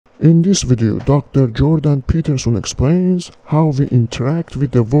In this video, Dr. Jordan Peterson explains how we interact with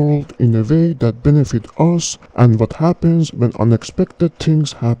the world in a way that benefits us and what happens when unexpected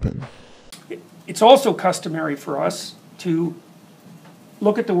things happen. It's also customary for us to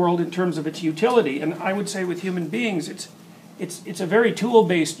look at the world in terms of its utility, and I would say with human beings it's a very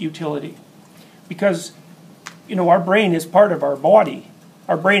tool-based utility, because our brain is part of our body.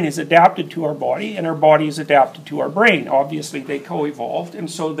 Our brain is adapted to our body, and our body is adapted to our brain. Obviously, they co-evolved, and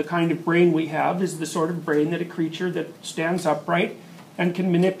so the kind of brain we have is the sort of brain that a creature that stands upright and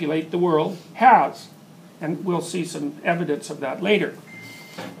can manipulate the world has. And we'll see some evidence of that later.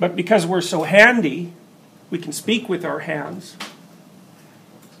 But because we're so handy, we can speak with our hands,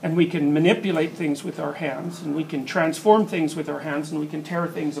 and we can manipulate things with our hands, and we can transform things with our hands, and we can tear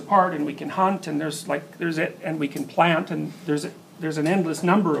things apart, and we can hunt, and and we can plant, and there's an endless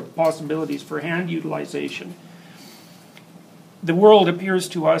number of possibilities for hand utilization. The world appears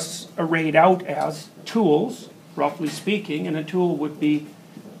to us arrayed out as tools, roughly speaking, and a tool would be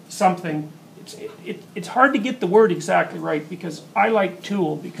something. It's hard to get the word exactly right, because I like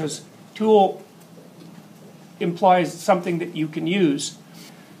tool, because tool implies something that you can use.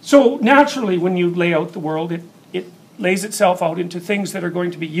 So naturally, when you lay out the world, it lays itself out into things that are going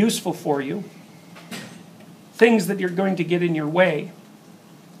to be useful for you, things that you're going to get in your way,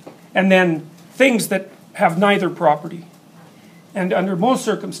 and then things that have neither property. And under most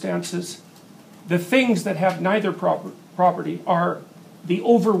circumstances, the things that have neither property are the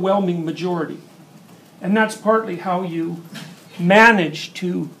overwhelming majority. And that's partly how you manage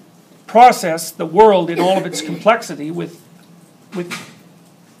to process the world in all of its complexity with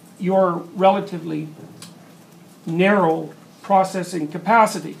your relatively narrow processing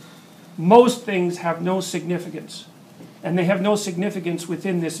capacity. Most things have no significance, and they have no significance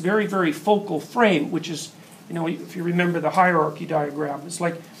within this very, very focal frame, which is, if you remember the hierarchy diagram, it's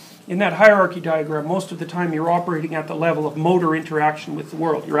like in that hierarchy diagram, most of the time you're operating at the level of motor interaction with the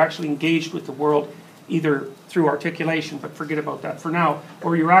world. You're actually engaged with the world either through articulation, but forget about that for now,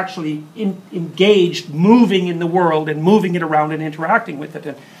 or you're actually engaged, moving in the world and moving it around and interacting with it.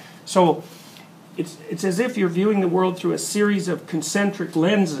 And so it's as if you're viewing the world through a series of concentric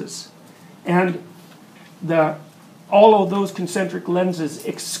lenses, and all of those concentric lenses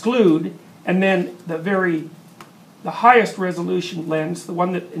exclude, and then the highest resolution lens, the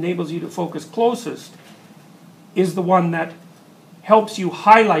one that enables you to focus closest, is the one that helps you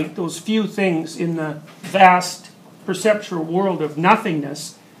highlight those few things in the vast perceptual world of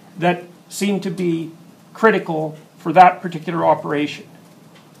nothingness that seem to be critical for that particular operation.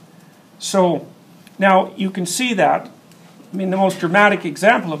 So now you can see that. I mean, the most dramatic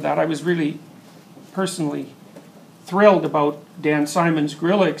example of that, I was really personally thrilled about Dan Simon's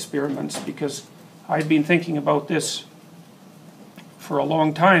gorilla experiments, because I'd been thinking about this for a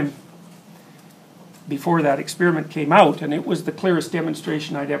long time before that experiment came out, and it was the clearest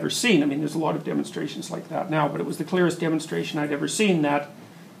demonstration I'd ever seen. I mean, there's a lot of demonstrations like that now, but it was the clearest demonstration I'd ever seen that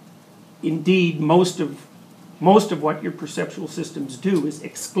indeed most of what your perceptual systems do is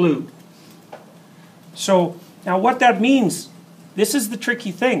exclude. So now what that means, this is the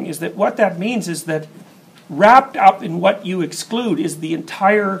tricky thing, is that what that means is that wrapped up in what you exclude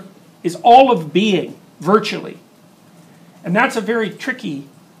is all of being, virtually. And that's a very tricky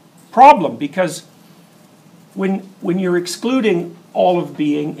problem, because when you're excluding all of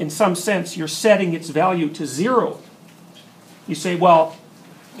being, in some sense, you're setting its value to zero. You say, well,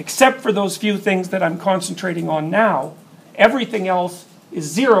 except for those few things that I'm concentrating on now, everything else is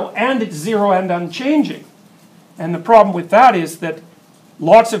zero, and it's zero and unchanging. And the problem with that is that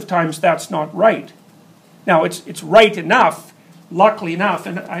lots of times that's not right. Now, it's right enough, luckily enough,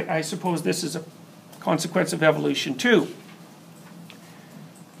 and I suppose this is a consequence of evolution too.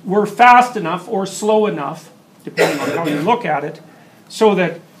 We're fast enough or slow enough, depending on how you look at it, so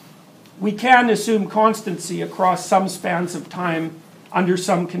that we can assume constancy across some spans of time under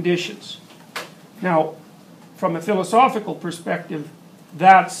some conditions. Now, from a philosophical perspective,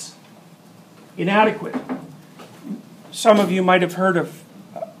 that's inadequate. Some of you might have heard of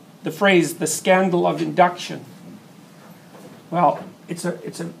the phrase, the scandal of induction. Well, it's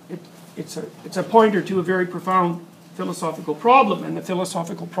a pointer to a very profound philosophical problem, and the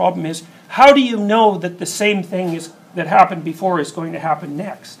philosophical problem is, how do you know that the same thing that happened before is going to happen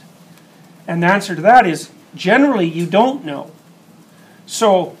next? And the answer to that is, generally you don't know.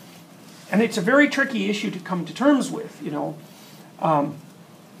 So, and it's a very tricky issue to come to terms with,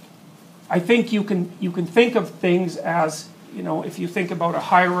 I think you can think of things as, if you think about a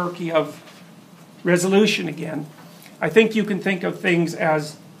hierarchy of resolution again, I think you can think of things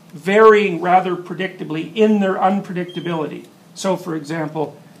as varying rather predictably in their unpredictability. So, for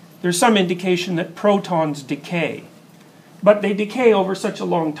example, there's some indication that protons decay. But they decay over such a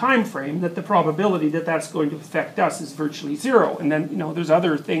long time frame that the probability that that's going to affect us is virtually zero. And then, there's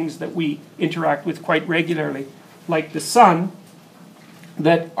other things that we interact with quite regularly, like the sun,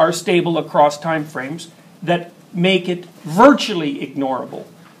 that are stable across time frames, that make it virtually ignorable.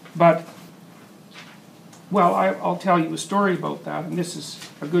 But, well, I'll tell you a story about that, and this is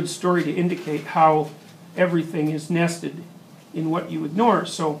a good story to indicate how everything is nested in what you ignore.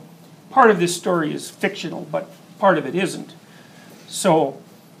 So part of this story is fictional, but part of it isn't. So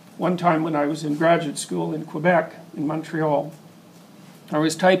one time when I was in graduate school in Quebec, in Montreal, I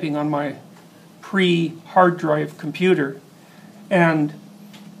was typing on my pre-hard drive computer, and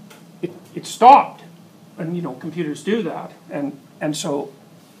it stopped. And computers do that. And so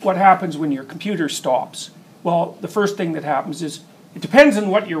what happens when your computer stops? Well, the first thing that happens is, it depends on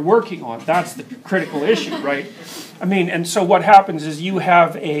what you're working on. That's the critical issue, right? And so what happens is you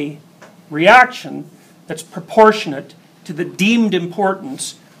have a reaction that's proportionate to the deemed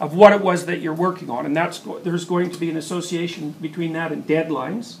importance of what it was that you're working on. And there's going to be an association between that and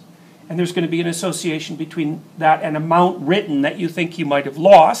deadlines. And there's going to be an association between that and amount written that you think you might have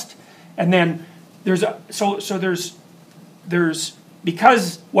lost. And then there's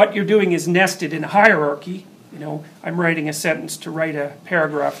because what you're doing is nested in a hierarchy. I'm writing a sentence, to write a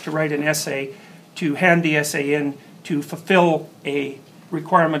paragraph, to write an essay, to hand the essay in, to fulfill a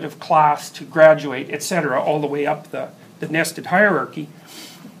requirement of class, to graduate, etc., all the way up the nested hierarchy.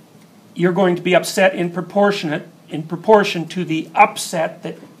 You're going to be upset in proportion to the upset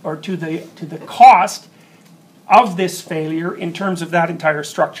to the cost of this failure in terms of that entire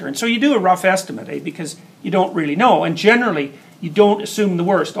structure. And so you do a rough estimate, because you don't really know. And generally, you don't assume the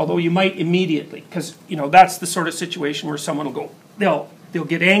worst, although you might immediately, because that's the sort of situation where someone will go, they'll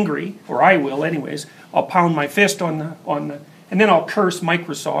get angry, or I will anyways. I'll pound my fist on the, and then I'll curse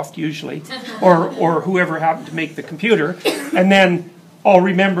Microsoft usually, or whoever happened to make the computer, and then I'll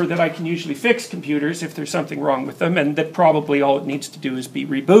remember that I can usually fix computers if there's something wrong with them, and that probably all it needs to do is be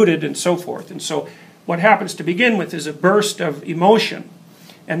rebooted and so forth. And so what happens to begin with is a burst of emotion.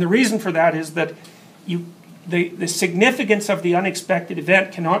 And the reason for that is that the significance of the unexpected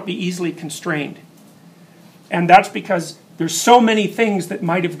event cannot be easily constrained. And that's because there's so many things that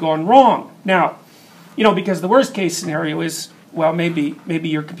might have gone wrong. Now, because the worst case scenario is, well, maybe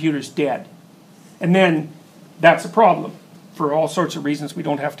your computer's dead. And then that's a problem for all sorts of reasons we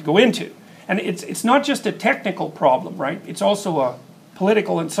don't have to go into. And it's not just a technical problem, right? It's also a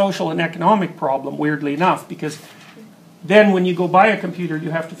political and social and economic problem, weirdly enough, because then when you go buy a computer,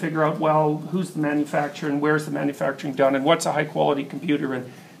 you have to figure out, well, who's the manufacturer and where's the manufacturing done and what's a high quality computer,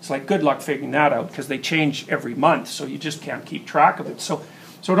 and it's like, good luck figuring that out, because they change every month, so you just can't keep track of it. So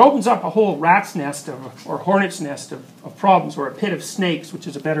it opens up a whole rat's nest or hornet's nest of problems, or a pit of snakes, which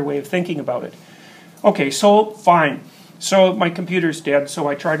is a better way of thinking about it. Okay, so fine. So my computer's dead, so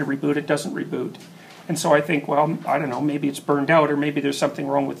I try to reboot, it doesn't reboot. And so I think, well, I don't know, maybe it's burned out, or maybe there's something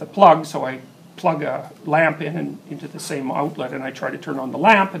wrong with the plug, so I plug a lamp in and into the same outlet, and I try to turn on the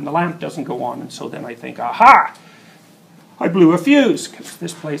lamp, and the lamp doesn't go on. And so then I think, aha, I blew a fuse, because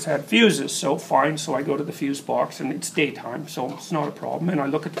this place had fuses, so fine. So I go to the fuse box, and it's daytime, so it's not a problem. And I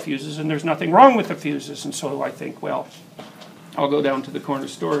look at the fuses, and there's nothing wrong with the fuses. And so I think, well, I'll go down to the corner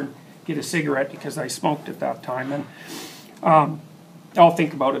store and get a cigarette, because I smoked at that time, and I'll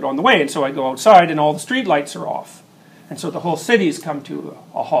think about it on the way. And so I go outside, and all the street lights are off. And so the whole city's come to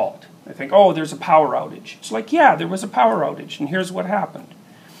a halt. I think, oh, there's a power outage. It's like, yeah, there was a power outage, and here's what happened.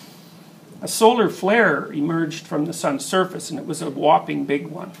 A solar flare emerged from the sun's surface, and it was a whopping big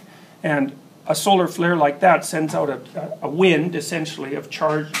one. And a solar flare like that sends out a wind, essentially, of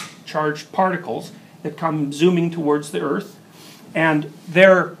charged particles that come zooming towards the Earth. And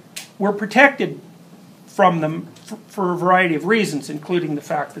we're protected from them for a variety of reasons, including the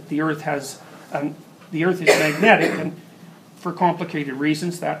fact that the Earth is magnetic, and for complicated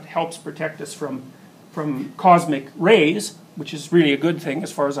reasons that helps protect us from cosmic rays, which is really a good thing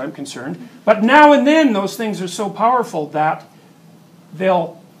as far as I'm concerned. But now and then those things are so powerful that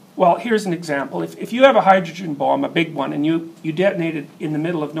well, here's an example. If you have a hydrogen bomb, a big one, and you detonate it in the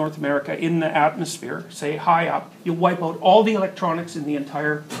middle of North America in the atmosphere, say high up, you'll wipe out all the electronics in the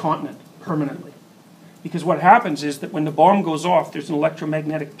entire continent permanently. Because what happens is that when the bomb goes off, there's an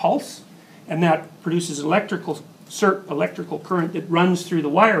electromagnetic pulse, and that produces electrical current that runs through the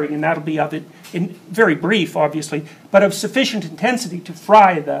wiring, and that'll be of it, in very brief, obviously, but of sufficient intensity to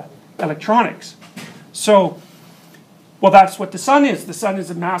fry the electronics. So, well, that's what the sun is. The sun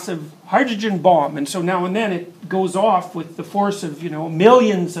is a massive hydrogen bomb, and so now and then it goes off with the force of,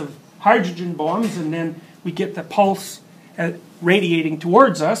 millions of hydrogen bombs, and then we get the pulse radiating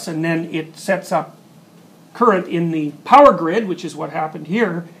towards us, and then it sets up current in the power grid, which is what happened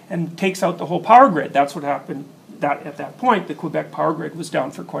here, and takes out the whole power grid. That's what happened. That at that point, the Quebec power grid was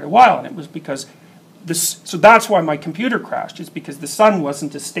down for quite a while, and it was because this. So that's why my computer crashed. Is because the sun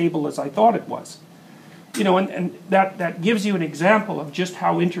wasn't as stable as I thought it was. You know, and that gives you an example of just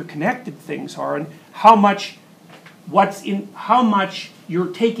how interconnected things are, and how much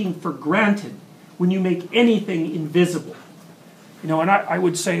you're taking for granted when you make anything invisible. You know, and I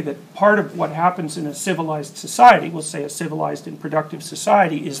would say that part of what happens in a civilized society, we'll say a civilized and productive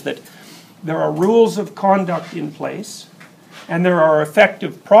society, is that there are rules of conduct in place, and there are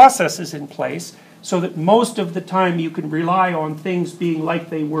effective processes in place, so that most of the time you can rely on things being like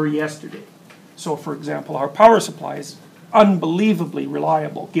they were yesterday. So, for example, our power supply is unbelievably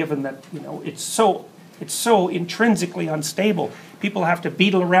reliable, given that, you know, it's so intrinsically unstable. People have to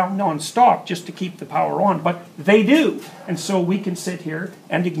beetle around non-stop just to keep the power on, but they do. And so we can sit here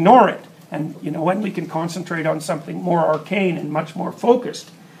and ignore it. And, you know, and we can concentrate on something more arcane and much more focused.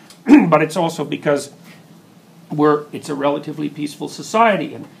 But it's also because it's a relatively peaceful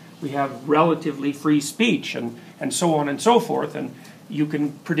society, and we have relatively free speech, and so on and so forth. And you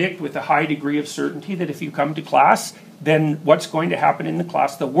can predict with a high degree of certainty that if you come to class, then what's going to happen in the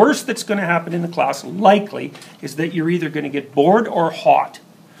class, the worst that's going to happen in the class likely is that you're either going to get bored or hot.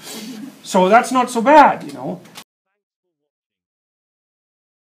 So that's not so bad, you know.